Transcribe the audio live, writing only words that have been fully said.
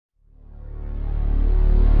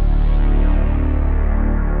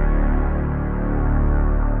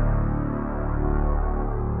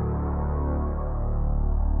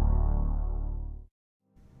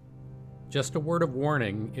Just a word of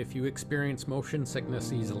warning, if you experience motion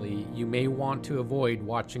sickness easily, you may want to avoid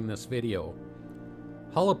watching this video.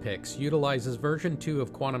 Holopix utilizes version 2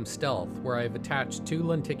 of Quantum Stealth, where I have attached 2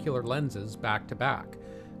 lenticular lenses back to back,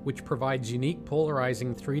 which provides unique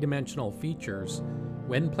polarizing 3-dimensional features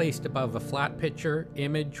when placed above a flat picture,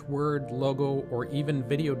 image, word, logo, or even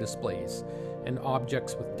video displays, and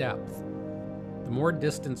objects with depth. The more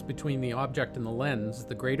distance between the object and the lens,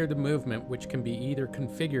 the greater the movement, which can be either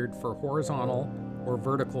configured for horizontal or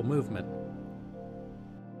vertical movement.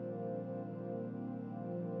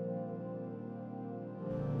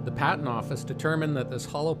 The Patent Office determined that this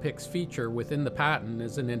Holopix feature within the patent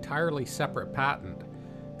is an entirely separate patent.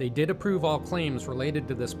 They did approve all claims related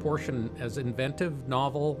to this portion as inventive,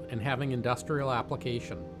 novel, and having industrial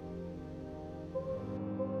application.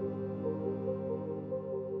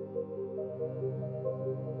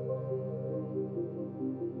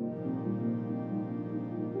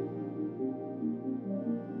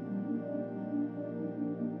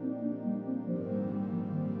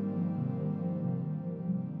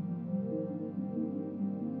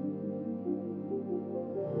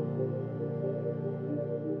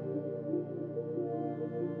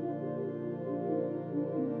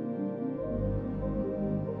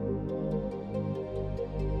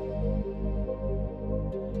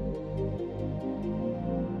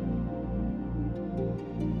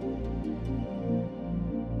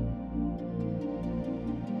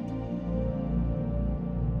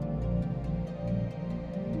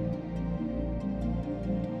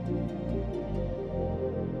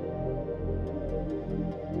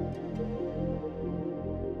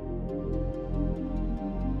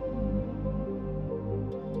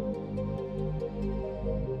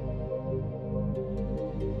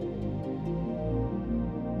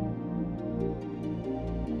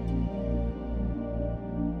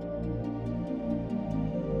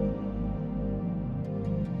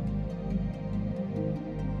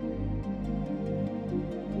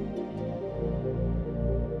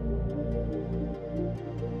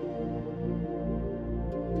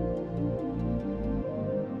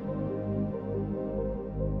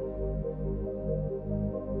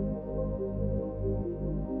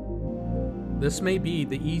 This may be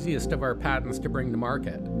the easiest of our patents to bring to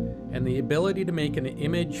market, and the ability to make an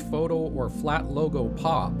image, photo, or flat logo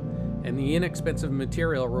pop, and the inexpensive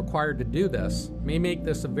material required to do this, may make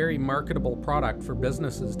this a very marketable product for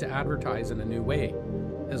businesses to advertise in a new way,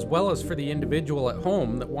 as well as for the individual at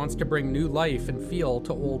home that wants to bring new life and feel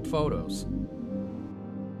to old photos.